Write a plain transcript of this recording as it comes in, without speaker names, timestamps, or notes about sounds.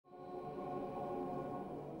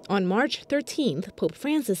On March 13th, Pope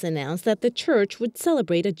Francis announced that the Church would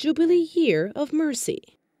celebrate a Jubilee Year of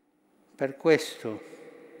Mercy. Per questo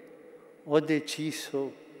ho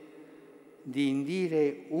deciso di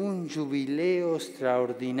indire un giubileo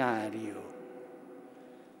straordinario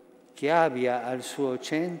che abbia al suo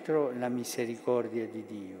centro la misericordia di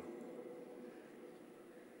Dio.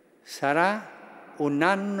 Sarà un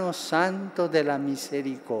anno santo della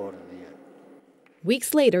misericordia.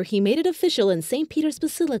 Weeks later, he made it official in St. Peter's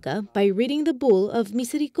Basilica by reading the bull of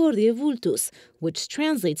Misericordiae Vultus, which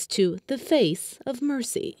translates to the face of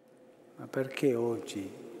mercy. Ma perché oggi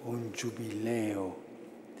un giubileo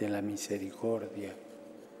della misericordia?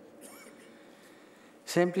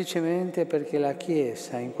 Semplicemente perché la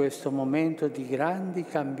Chiesa in questo momento di grandi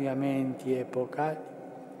cambiamenti epocali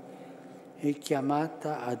è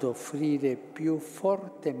chiamata ad offrire più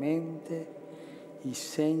fortemente i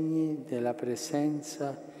segni della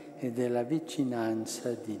presenza e della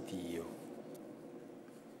vicinanza di Dio.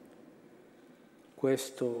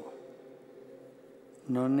 Questo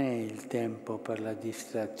non è il tempo per la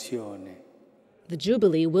distrazione. The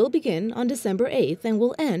Jubilee will begin on December 8th and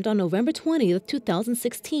will end on November 20th,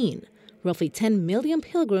 2016. Roughly 10 million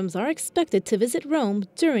pilgrims are expected to visit Rome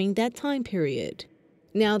during that time period.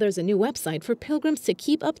 Now there's a new website for pilgrims to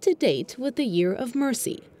keep up to date with the Year of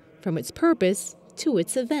Mercy, from its purpose to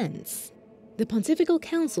its events. The Pontifical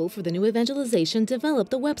Council for the New Evangelization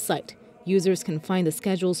developed the website. Users can find the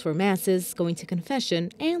schedules for masses, going to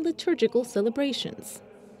confession, and liturgical celebrations.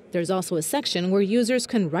 There's also a section where users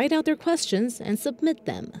can write out their questions and submit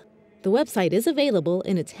them. The website is available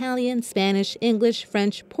in Italian, Spanish, English,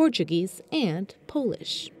 French, Portuguese, and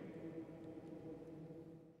Polish.